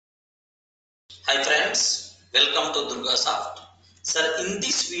Hi friends, welcome to DurgaSoft. Sir, in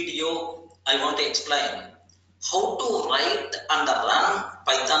this video, I want to explain how to write and run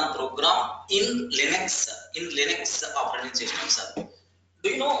Python program in Linux operating system. Sir, do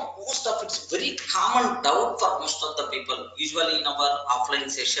you know most of it's very common doubt for most of the people. Usually in our offline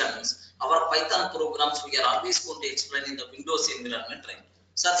sessions, our Python programs we are always going to explain in the Windows environment, right?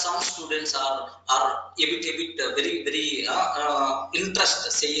 So some students are a bit very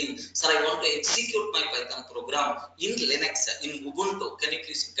interest saying, sir, I want to execute my Python program in Linux, in Ubuntu. Can you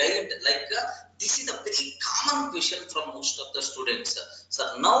please guide? This is a very common question from most of the students.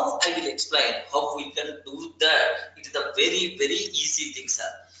 So now I will explain how we can do that. It is a very easy thing,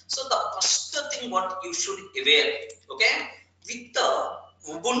 sir. So the first thing what you should aware, okay, with the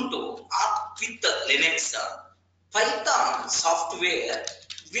Ubuntu or with the Linux, Python software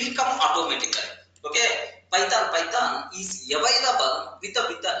will come automatically. Okay, Python is available with the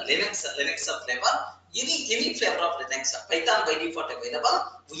Linux flavor. Any flavor of Linux, Python by default available.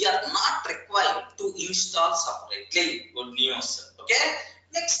 We are not required to install separately. Good news. Okay.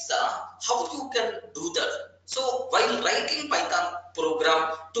 Next, how you can do that? So while writing Python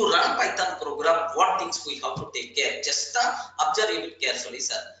program to run Python program, what things we have to take care? Just observe it carefully,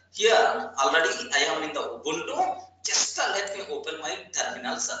 sir. Here already I am in the Ubuntu. Just let me open my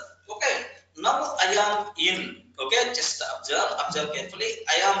terminal, sir. Okay. Now I am in. Okay. Just observe carefully.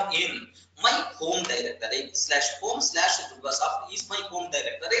 I am in my home directory /home/durgasoft is my home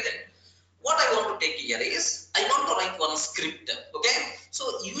directory. What I want to take here is I want to write one script. Okay, so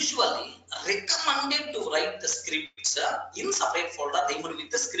usually recommended to write the scripts in separate folder named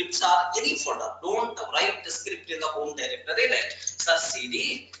with the scripts or any folder. Don't write the script in the home directory, right? So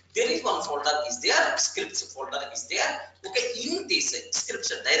cd, there is one folder is there, scripts folder is there. Okay, in this scripts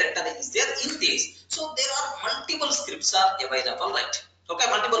directory is there in this. So there are multiple scripts are available, right? Okay,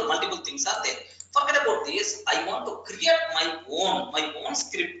 multiple things are there. Forget about this. I want to create my own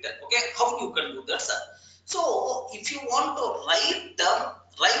script. Okay, how you can do that, sir? So if you want to write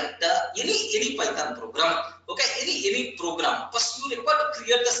any Python program, okay, any program, first you require to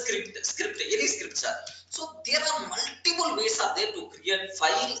create the script any script, sir. So there are multiple ways are there to create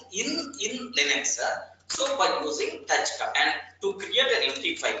file in Linux, sir. So by using touch command to create an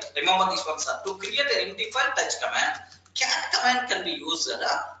empty file, remember this one, sir. To create an empty file, touch command. Cat command can be used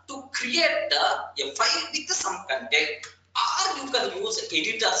to create a file with some content, or you can use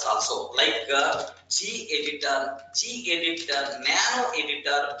editors also like G editor, Nano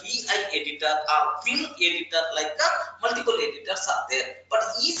editor, VI editor, or Vim editor. Like multiple editors are there, but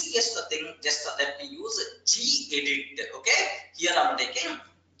easiest thing just let me use Gedit. Okay, here I'm taking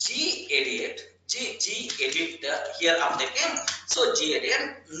Gedit. Gedit here I'm taking. So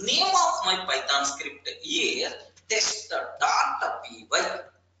Gedit, name of my Python script here test.py.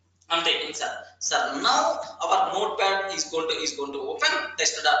 I'm taking, sir. Sir, now our notepad is going to open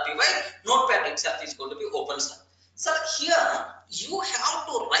test.py. Notepad itself is going to be open, sir. Sir, here you have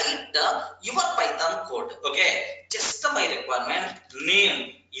to write your Python code. Okay, just my requirement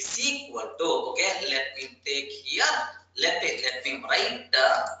name is equal to, okay, let me take here. Let me write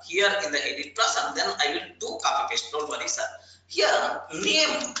here in the edit plus, and then I will do copy paste. Don't worry, sir. Here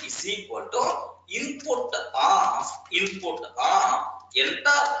name is equal to input of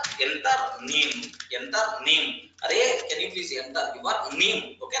enter name. Array, can you please enter your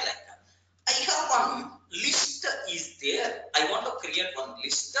name? Okay, like that. I have one list is there. I want to create one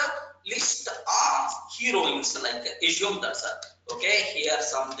list of heroines, like assume that, sir. Okay, here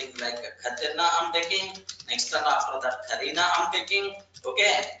something like Katrina I'm taking. Next one after that Karina I'm taking.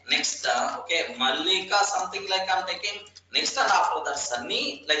 Okay, next okay, Malika something like I'm taking. Next one after that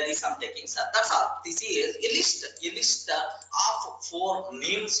Sunny, like this I'm taking, sir. That's all. This is a list of 4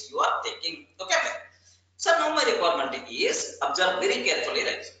 names you are taking. Okay. So now my requirement is, observe very carefully,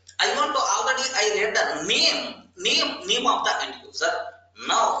 right? I want to already I read the name of the end user.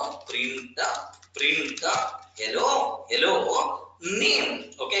 Now print hello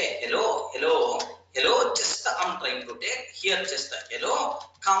name. Okay, hello. Just I'm trying to take here just hello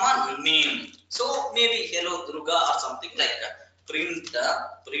command name. So maybe hello Durga or something like that. Print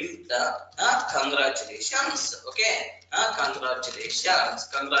congratulations. Okay, congratulations.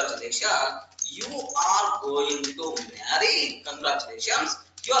 You are going to marry. Congratulations.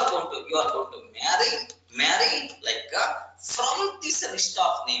 You are going to marry like from this list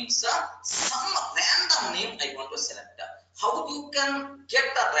of names, some random name I want to select. How you can get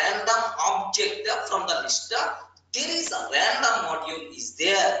a random object from the list? There is a random module is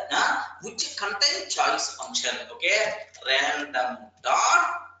there which contain choice function. Okay, random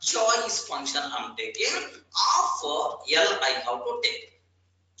dot choice function I'm taking of L I have to take.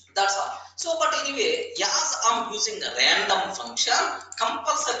 The That's all. So, but anyway, as I'm using a random function,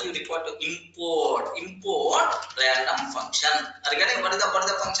 compulsory you require to import random function. Regarding what is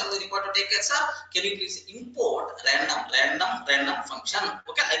the function we require to take it, sir? Can you please import random function?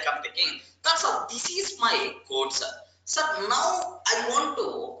 Okay, like I'm taking. That's all. This is my code, sir. Sir, now I want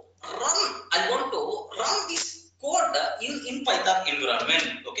to run this code in Python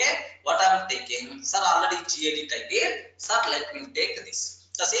environment. Okay, what I'm taking, sir, already gedit I did. Sir, let me take this.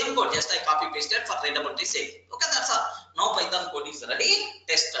 The same code, just I copy pasted for readability sake. Okay, that's all. Now Python code is ready.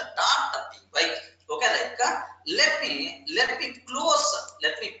 Test.py. Okay, like let me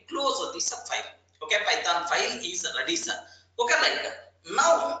close this file. Okay, Python file is ready, sir. Okay, like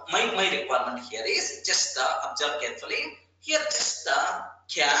now my requirement here is just observe carefully. Here just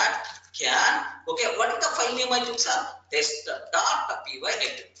cat can. Okay, what is the file name I took, sir? Test.py.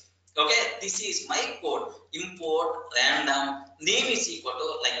 Okay, this is my code. Import random name is equal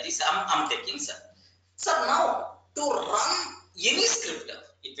to like this. I'm taking, sir. So now to run any script,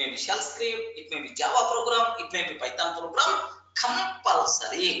 it may be shell script, it may be Java program, it may be Python program.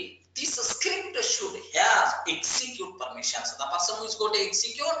 Compulsory, this script should have execute permissions. The person who is going to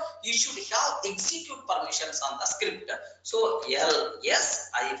execute, you should have execute permissions on the script. So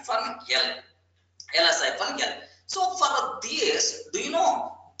ls-l. So for this, do you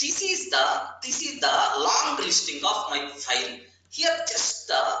know? This is the long listing of my file. Here,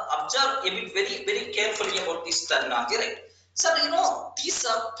 just observe a bit very carefully about this terminology, right? So you know this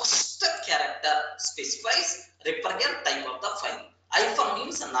first character specifies represent type of the file. Hyphen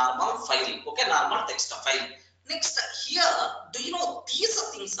means a normal file. Okay, normal text file. Next here, do you know these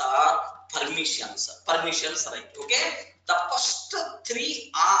things are permissions? Permissions, right? Okay. The first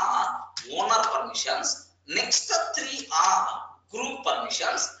three are owner permissions. Next three are group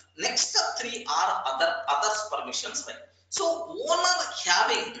permissions. Next three are others permissions, right? So owner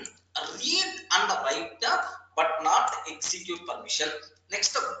having read and write but not execute permission.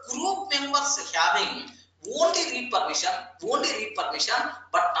 Next group members having only read permission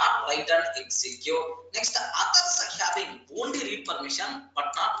but not write and execute. Next others having only read permission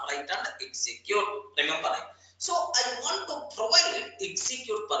but not write and execute. Remember, right? So I want to provide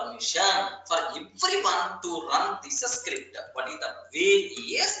execute permission for everyone to run this script. What is the way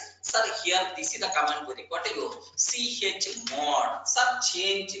is, sir, here this is the command we require to use. Chmod, sir,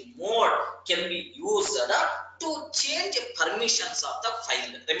 change mode can be used to change permissions of the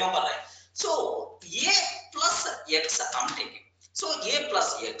file. Remember, right? So a plus x I'm taking. So a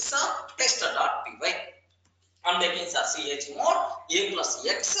plus x test.py. I'm taking chmod a plus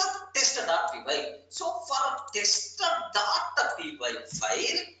x test.py. So for test.py file,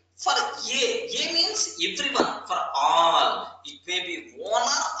 for a means everyone, for all. It may be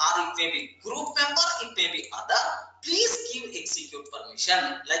owner or it may be group member, it may be other. Please give execute permission.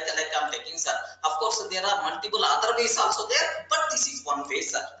 Like I'm taking, sir. Of course, there are multiple other ways also there, but this is one way,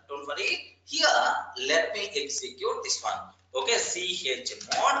 sir. Don't worry. Here, let me execute this one. Okay,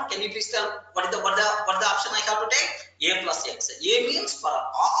 chmod. Can you please tell what is the option I have to take? A plus x. A means for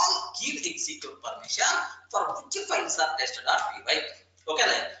all give execute permission for which files are test.py. Okay,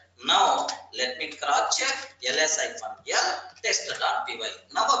 like now let me cross check ls-l test.py.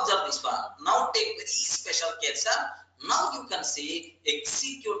 Now observe this one. Now take very special case, sir. Now you can see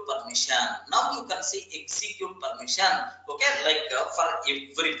execute permission. Now you can see execute permission. Okay, like for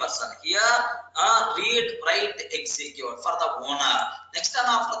every person here, read, write, execute for the owner. Next and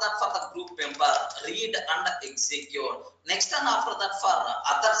after that for the group member, read and execute. Next and after that for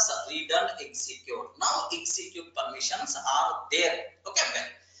others, read and execute. Now execute permissions are there. Okay, okay.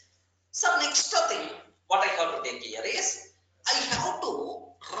 So next thing, what I have to take here is I have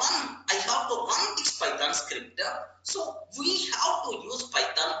to run this Python script. So we have to use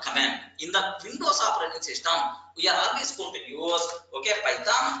Python command. In the Windows operating system, we are always going to use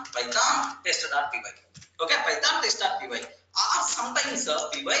Python test.py. Okay, Python test.py or sometimes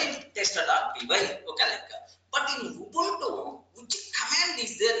py test.py. Okay, like but in Ubuntu, which command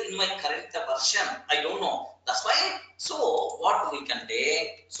is there in my current version? I don't know. That's why. So what we can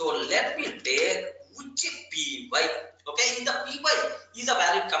take? So let me take which py. Okay, in the py is a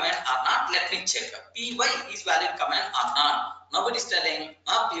valid command or not? Let me check. Py is valid command or not? Now it is telling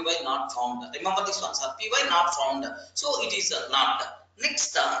py not found. Remember this one, sir. Py not found. So it is not.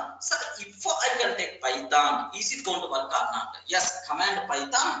 Next, sir, if I can take Python, is it going to work or not? Yes, command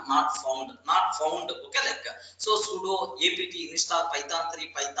Python not found. Okay, like so sudo apt install Python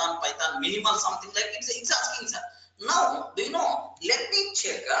 3 Python minimal something like it's asking, sir. Now, do you know? Let me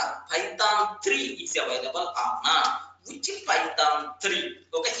check Python 3 is available or not. which Python 3,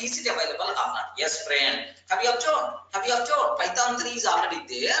 okay, is it available or not? Yes, friend. Have you observed? Have you observed? Python 3 is already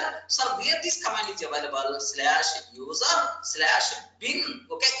there. So where this command is available? /user/bin.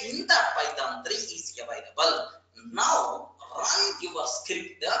 Okay, in that Python 3 is available. Now run your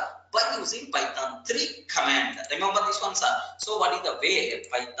script by using Python 3 command. Remember this one, sir. So what is the way?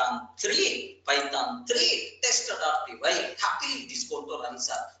 Python 3 test.py. Happily it is going to run,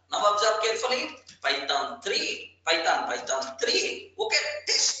 sir. Now observe carefully. Python 3. Okay,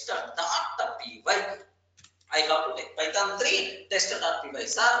 test.py. I have to take Python 3 test.py.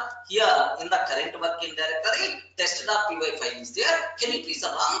 Sir, here in the current working directory, test.py file is there. Can you please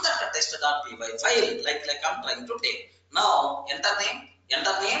run that test.py file like I'm trying to take? Now enter name,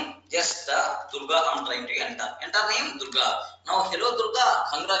 just Durga I'm trying to enter. Enter name Durga. Now hello Durga,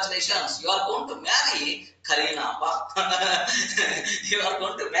 congratulations, you are going to marry Karina. You are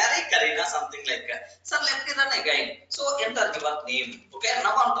going to marry Karina, something like that. So let me run again. So enter your name. Okay,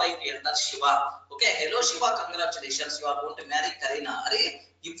 now I'm trying to enter Shiva. Okay, hello Shiva, congratulations, you are going to marry Karina.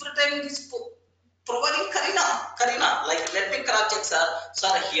 Every time it is providing Karina, like let me cross check,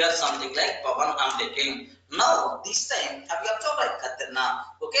 sir, here something like Pavan I'm taking. Now this time have you observed like Katrina?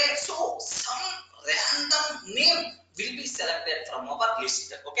 Okay, so some random name will be selected from our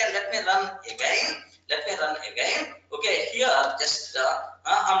list. Okay, let me run again. Okay, here just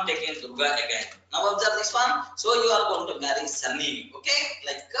I'm taking Durga again. Now observe this one. So you are going to marry Sunny. Okay,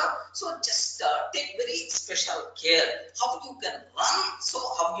 like so just take very special care how you can run. So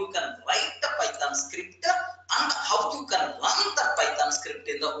how you can write the Python script and how you can run the Python script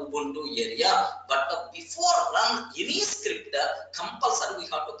in the Ubuntu area. But before run any script, compulsory we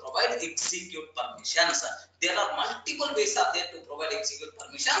have to provide execute permissions. There are multiple ways are there to provide execute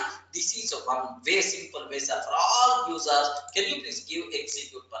permission. This is one way, simple way, sir, for all users. Can you please give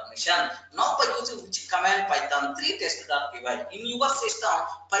execute permission? Now by using which command? Python 3 test.py. In your system,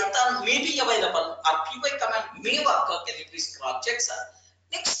 Python may be available or py command may work. Can you please cross check, sir?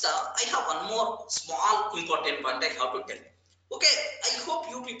 Next, I have one more small important point I have to tell. Okay, I hope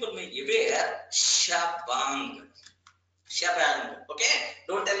you people may be aware Shabang. Okay,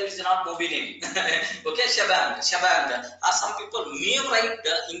 don't tell me it's not movie name. Okay, Shabang. Some people may write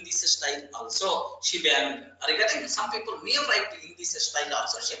in this style also Shebang. Regarding some people may write in this style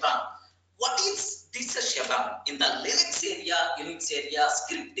also Shabang. What is this Shabang? In the Linux area, Unix area,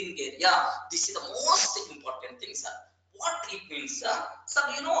 scripting area, this is the most important thing, sir. What it means, sir,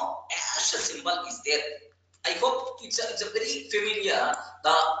 you know, hash symbol is there. I hope it's a very familiar,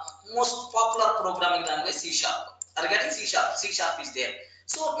 the most popular programming language C#. Regarding C# is there.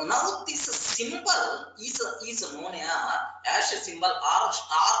 So now this symbol is known as hash symbol or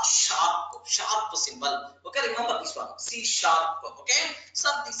sharp symbol. Okay, remember this one, C#. Okay, so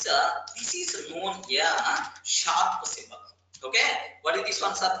this is known as sharp symbol. Okay, what is this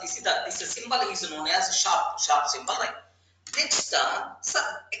one, sir? This symbol is known as sharp symbol, right? Next,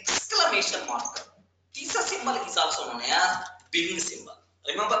 exclamation mark. This symbol is also known as bing symbol.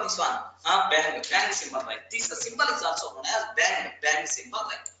 Remember this one, bang symbol, right? This symbol is also known as bang symbol,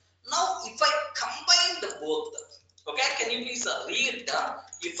 right? Now, if I combine both, okay, can you please read?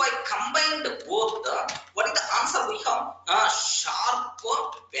 If I combine both, what is the answer we have? Sharp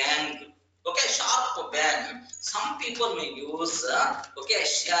bang. Okay, sharp bang. Some people may use okay,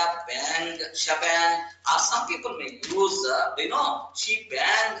 shabang, or some people may use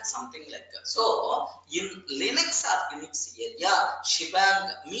shebang, something like that. So in Linux or Unix area,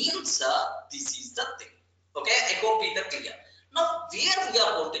 shebang means this is the thing. Okay, I hope it is clear. Now where we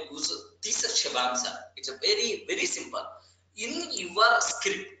are going to use this shebang, sir? It's a very simple. In your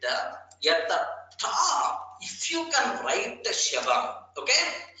script, at the top, if you can write the shebang,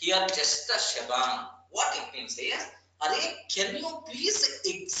 okay, here just the shebang. What it means is, can you please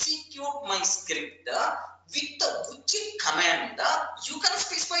execute my script with which command? You can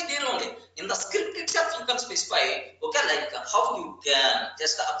specify there only. In the script itself, you can specify, okay, like how you can.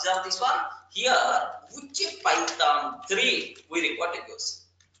 Just observe this one. Here, which Python 3 we require to use.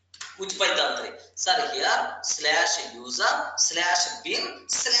 Which Python 3? Sir, here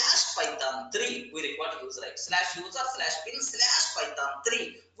 /user/bin/python 3 we require to use, right? /user/bin/python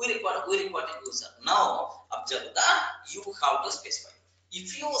 3 we require to use. Now observe that you have to specify.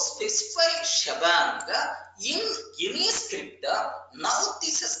 If you specify shebang in any script, now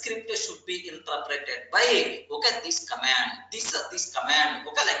this script should be interpreted by, okay, this command, this command,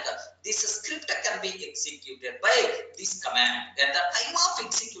 okay, like this script can be executed by this command. At the time of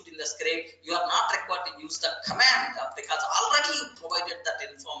executing the script, you are not required to use the command because already you provided that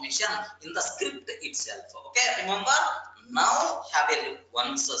information in the script itself. Okay, remember? Now have a look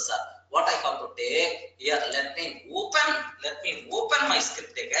once, sir. what I have to take here. Let me open my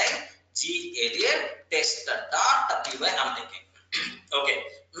script again. Gedit test.py I'm taking. Okay.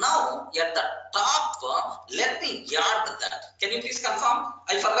 Now at the top, let me add that. Can you please confirm?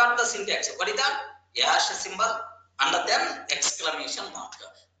 I forgot the syntax. What is that? Hash symbol and then exclamation mark.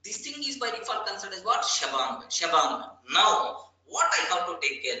 This thing is by default considered as what? Shebang. Now what I have to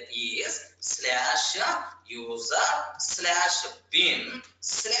take care is slash user slash bin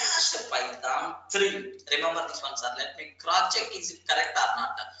slash python 3. Remember this one, sir. Let me cross check is it correct or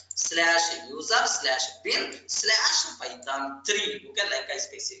not. Slash user slash bin slash python 3. Okay, like I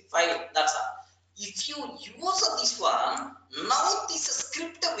specified. That's all. If you use this one, now this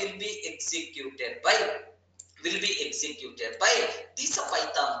script will be executed by this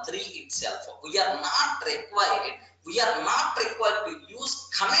Python 3 itself. We are not required to use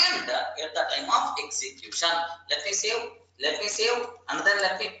command at the time of execution. Let me save and then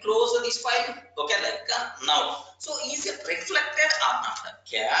let me close this file. Okay, like now. So is it reflected or not?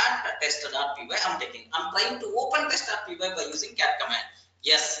 Cat test.py I'm taking. I'm trying to open test.py by using cat command.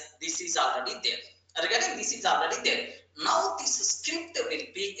 Yes, this is already there. Regarding this is already there. Now this script will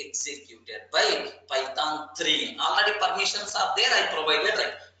be executed by Python 3. Already permissions are there. I provided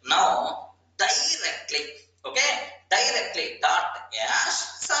right. Now directly dot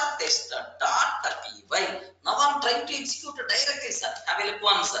hash test.py. Now I'm trying to execute directly, sir. Have a look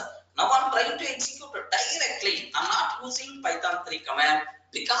once. Now I'm trying to execute directly. I'm not using Python 3 command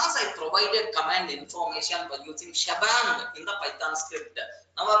because I provided command information by using shebang in the Python script.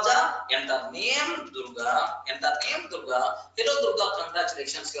 Now observe, enter name Durga. Hello Durga,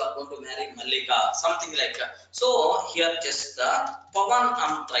 congratulations, you are going to marry Mallika. Something like that. So here just Pawan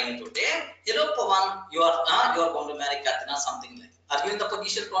I'm trying to take. Hello Pawan, you are going to marry Katina. Something like that. Are you in the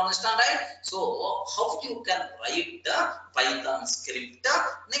position to understand, right? So how you can write the Python script?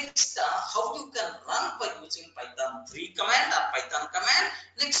 Next, how you can run by using Python 3 command or Python command.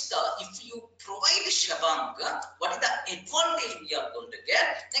 Next, if you provide shebang, what is the advantage we are going to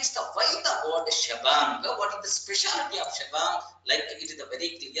get? Next, why the word shebang? What is the specialty of shebang? Like it is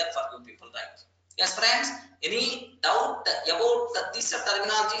very clear for you people, right? Yes, friends. Any doubt about this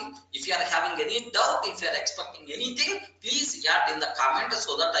terminology? If you are having any doubt, if you are expecting anything, please add in the comment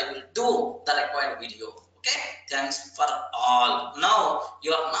so that I will do the required video. Okay, thanks for all. Now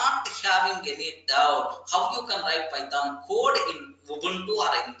you are not having any doubt how you can write Python code in Ubuntu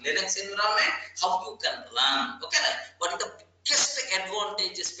or in Linux environment, how you can run. Okay, what is the biggest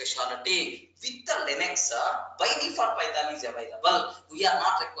advantage specialty with the Linux? By default Python is available. We are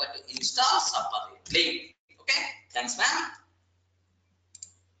not required to install separately. Okay, thanks, man.